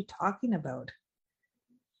 what are you talking about?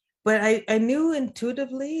 But I knew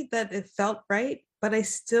intuitively that it felt right, but I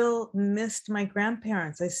still missed my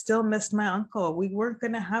grandparents. I still missed my uncle. We weren't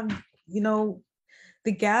going to have,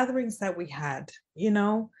 the gatherings that we had,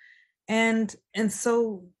 and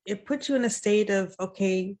so it puts you in a state of,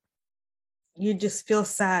 okay, you just feel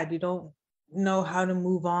sad. You don't know how to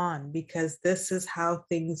move on because this is how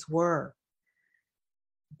things were.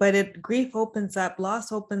 But grief opens up,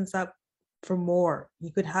 loss opens up for more.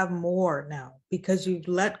 You could have more now because you've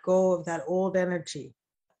let go of that old energy.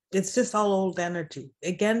 It's just all old energy.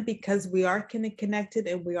 Again, because we are connected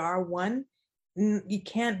and we are one, you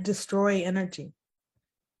can't destroy energy.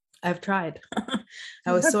 I've tried.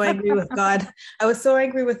 I was so angry with God. I was so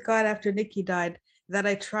angry with God after Nikki died that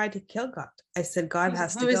I tried to kill God. I said, God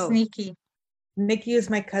has to go. Who is Nikki? Nikki is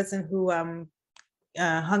my cousin who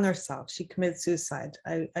hung herself. She committed suicide.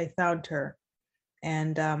 I found her.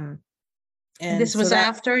 And This so was that,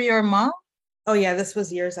 after your mom? oh yeah, this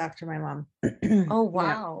was years after my mom. Oh, Yeah.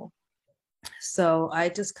 wow. So I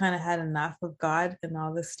just kind of had enough of God and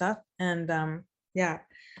all this stuff. And yeah.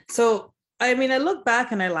 So I mean, I look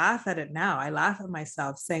back and I laugh at it now. I laugh at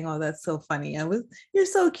myself saying, oh, that's so funny. You're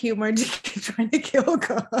so cute, Martika, trying to kill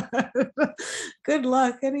God. Good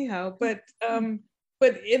luck anyhow. But and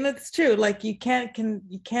it's true, like you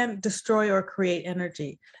can't destroy or create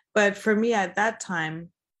energy. But for me at that time,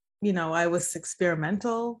 I was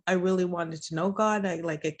experimental. I really wanted to know God. I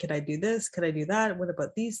like, could I do this? Could I do that? What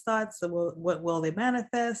about these thoughts? What will they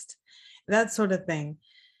manifest? That sort of thing.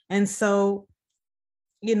 And so,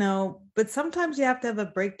 but sometimes you have to have a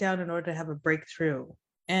breakdown in order to have a breakthrough.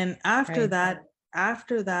 And after Right.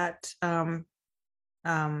 that time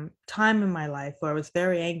in my life where I was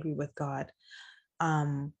very angry with God,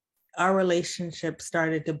 our relationship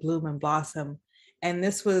started to bloom and blossom. And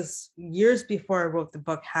this was years before I wrote the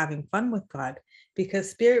book, Having Fun with God,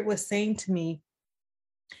 because Spirit was saying to me,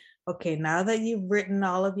 okay, now that you've written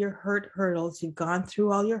all of your hurt hurdles, you've gone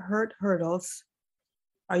through all your hurt hurdles,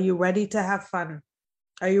 are you ready to have fun?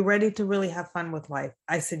 Are you ready to really have fun with life?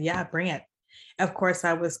 I said, yeah, bring it. Of course,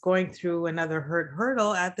 I was going through another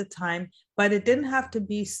hurdle at the time, but it didn't have to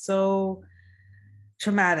be so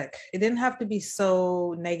traumatic. It didn't have to be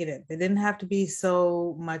so negative. It didn't have to be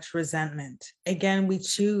so much resentment. Again, we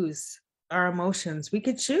choose our emotions. We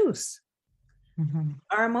could choose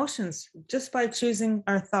our emotions just by choosing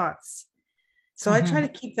our thoughts. So I try to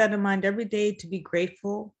keep that in mind every day, to be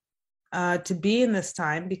grateful, to be in this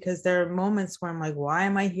time, because there are moments where I'm like, why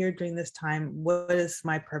am I here during this time? What is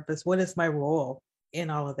my purpose? What is my role in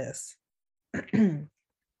all of this?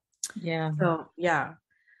 Yeah. So yeah,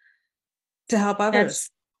 to help That's others,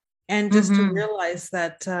 and just to realize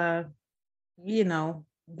that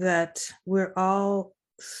that we're all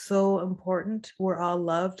so important. We're all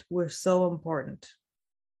loved. We're so important.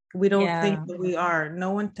 We don't think yeah. that we are.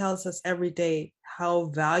 No one tells us every day how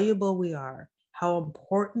valuable we are, how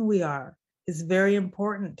important we are. It's very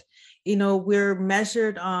important. We're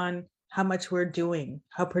measured on how much we're doing,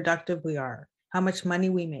 how productive we are, how much money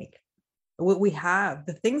we make, what we have,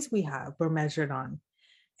 the things we have, we're measured on.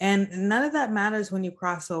 And none of that matters when you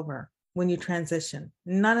cross over, when you transition.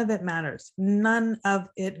 None of it matters. None of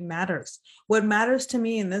it matters. What matters to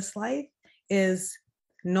me in this life is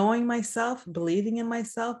knowing myself, believing in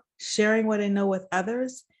myself, sharing what I know with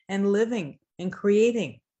others, and living and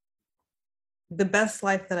creating the best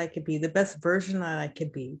life that I could be, the best version that I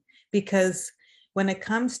could be. Because when it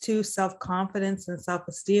comes to self-confidence and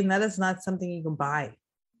self-esteem, that is not something you can buy.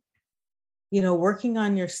 Working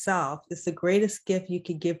on yourself is the greatest gift you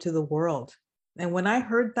could give to the world. And when I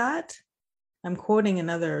heard that, I'm quoting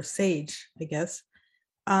another sage, I guess.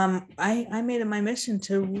 I made it my mission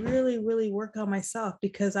to really, really work on myself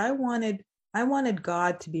because I wanted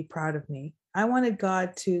God to be proud of me. I wanted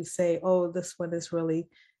God to say, oh, this one is really,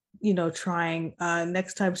 trying.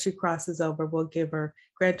 Next time she crosses over, we'll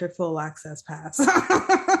grant her full access pass.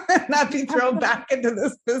 Not be thrown back into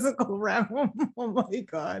this physical realm. Oh my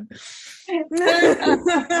God.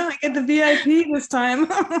 I get the VIP this time.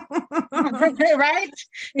 Right?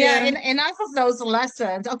 Yeah, Yeah. in all of those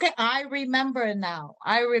lessons. Okay, I remember now.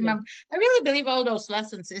 I Yeah. remember. I really believe all those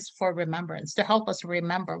lessons is for remembrance, to help us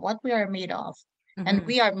remember what we are made of. And Mhm.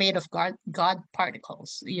 we are made of God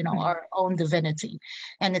particles, Mhm. our own divinity.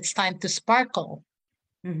 And it's time to sparkle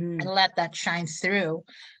and Mhm. let that shine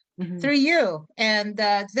Mhm. through you. And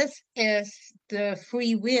this is the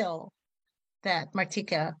free will that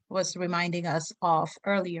Martika was reminding us of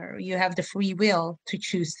earlier. You have the free will to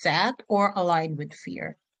choose that or align with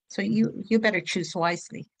fear. So Mhm. you better choose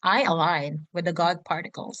wisely. I align with the God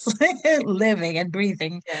particles living and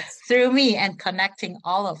breathing Yes. through me and connecting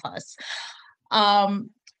all of us.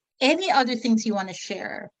 Um, any other things you want to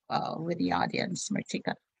share with the audience,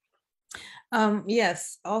 Martika?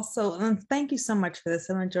 Yes. Also, thank you so much for this.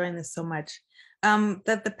 I'm enjoying this so much.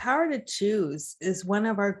 That the power to choose is one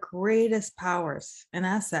of our greatest powers and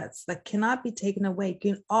assets that cannot be taken away.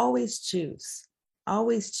 You can always choose.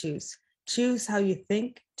 Always choose. Choose how you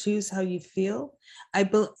think. Choose how you feel.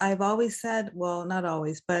 I've always said, well, not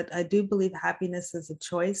always, but I do believe happiness is a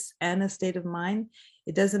choice and a state of mind.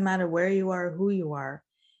 It doesn't matter where you are, or who you are.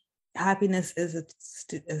 Happiness is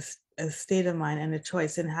a state of mind and a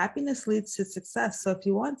choice, and happiness leads to success. So if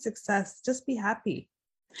you want success, just be happy.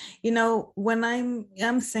 When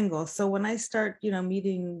I'm single, so when I start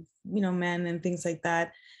meeting men and things like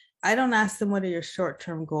that, I don't ask them what are your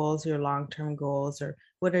short-term goals, your long-term goals, or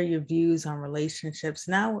what are your views on relationships.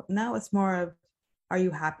 Now it's more of, are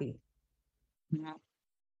you happy? Yeah.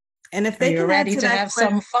 And if Are they you can ready answer to that have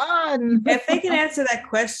question, some fun? if they can answer that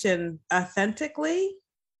question authentically,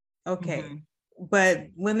 okay. Mhm. But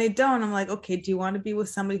when they don't, I'm like, okay, do you want to be with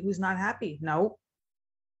somebody who's not happy? No,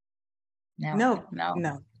 No, no, no.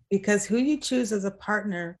 no. Because who you choose as a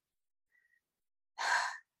partner,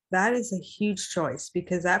 that is a huge choice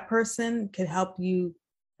because that person can help you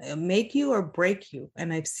make you or break you.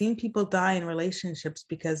 And I've seen people die in relationships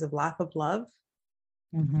because of lack of love.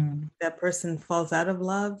 Mhm. That person falls out of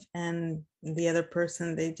love, and the other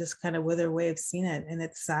person, they just kind of wither away. I've seen it, and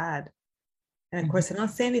it's sad. And of Mhm. course, I don't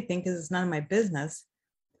say anything because it's none of my business.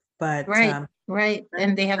 But Right, right. right,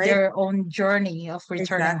 And they have right, their own journey of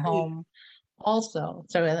returning exactly. home also.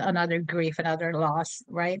 So another grief, another loss,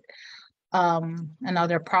 right?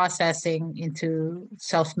 Another processing into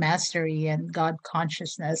self-mastery and God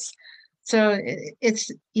consciousness. So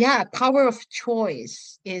it's, yeah, power of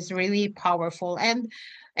choice is really powerful. And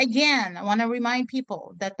again, I want to remind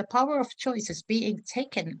people that the power of choice is being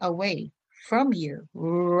taken away from you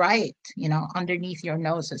right, underneath your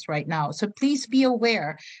noses right now. So please be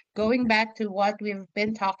aware. Going back to what we've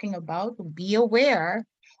been talking about, be aware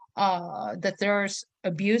that there's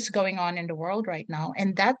abuse going on in the world right now,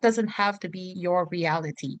 and that doesn't have to be your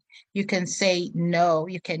reality. You can say no,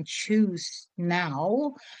 you can choose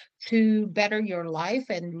now to better your life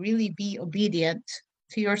and really be obedient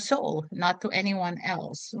to your soul, not to anyone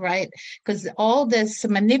else, right? Because all these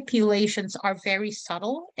manipulations are very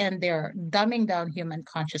subtle and they're dumbing down human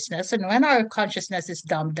consciousness. And when our consciousness is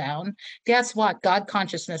dumbed down, guess what? God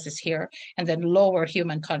consciousness is here, and then lower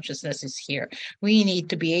human consciousness is here. We need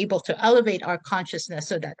to be able to elevate our consciousness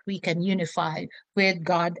so that we can unify with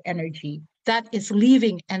God energy that is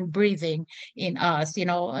living and breathing in us.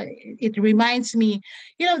 It reminds me,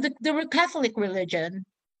 the Catholic religion.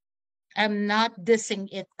 I'm not dissing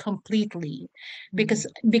it completely Mhm.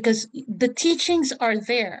 because the teachings are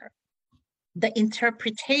there, the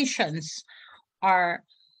interpretations are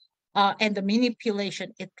and the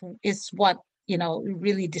manipulation it is what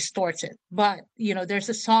really distorts it. But there's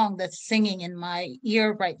a song that's singing in my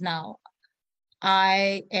ear right now.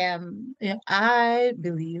 I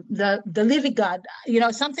believe the living God,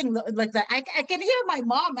 something like that. I can hear my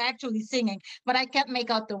mom actually singing, but I can't make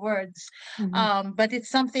out the words. Mhm. But it's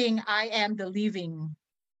something, I am the living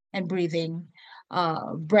and breathing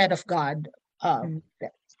bread of God. Uh, Mhm.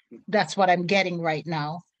 that's what I'm getting right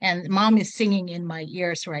now. And mom is singing in my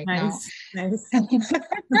ears right now. Nice, nice.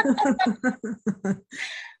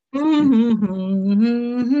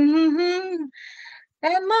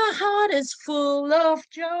 And my heart is full of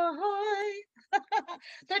joy.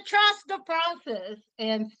 To trust the process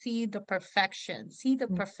and see the perfection,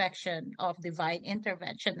 of divine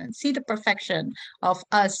intervention, and see the perfection of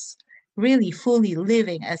us really fully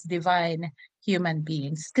living as divine human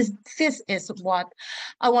beings, because this is what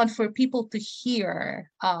I want for people to hear.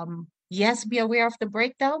 Yes, be aware of the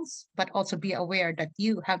breakdowns, but also be aware that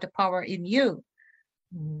you have the power in you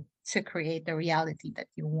to create the reality that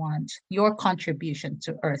you want, your contribution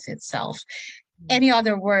to Earth itself. Any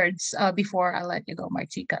other words before I let you go,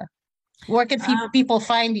 Martika? Where can people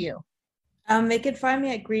find you? They can find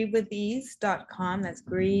me at grievewithease.com. That's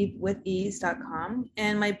grievewithease.com.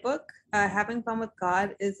 And my book, Having Fun with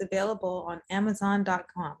God, is available on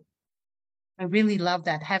amazon.com. I really love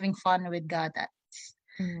that. Having fun with God. That's,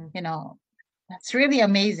 that's really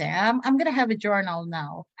amazing. I'm gonna have a journal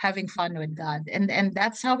now, having fun with God, and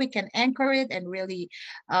that's how we can anchor it and really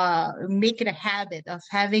make it a habit of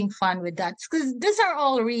having fun with God. Because these are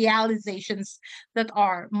all realizations that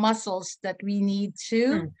are muscles that we need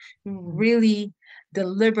to really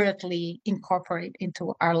deliberately incorporate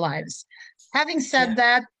into our lives. Having said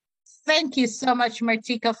that, thank you so much,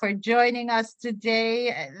 Martika, for joining us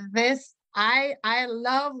today. I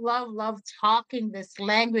love talking this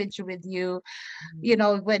language with you.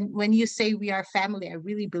 When you say we are family, I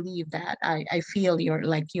really believe that. I feel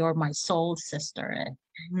you're my soul sister.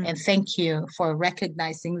 And thank you for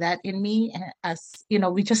recognizing that in me. As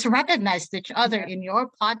we just recognized each other in your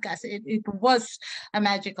podcast. It was a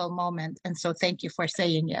magical moment. And so thank you for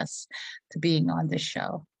saying yes to being on this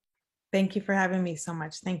show. Thank you for having me so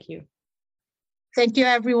much. Thank you. Thank you,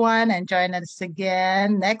 everyone, and join us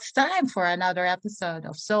again next time for another episode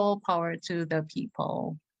of Soul Power to the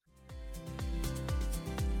People.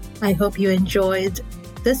 I hope you enjoyed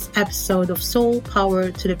this episode of Soul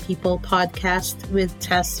Power to the People podcast with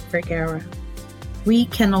Tess Vergara. We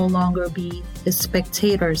can no longer be the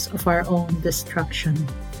spectators of our own destruction.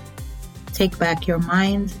 Take back your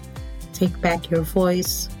mind, take back your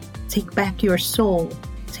voice, take back your soul,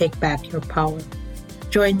 take back your power.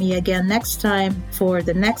 Join me again next time for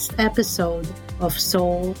the next episode of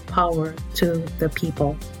Soul Power to the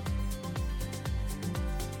People.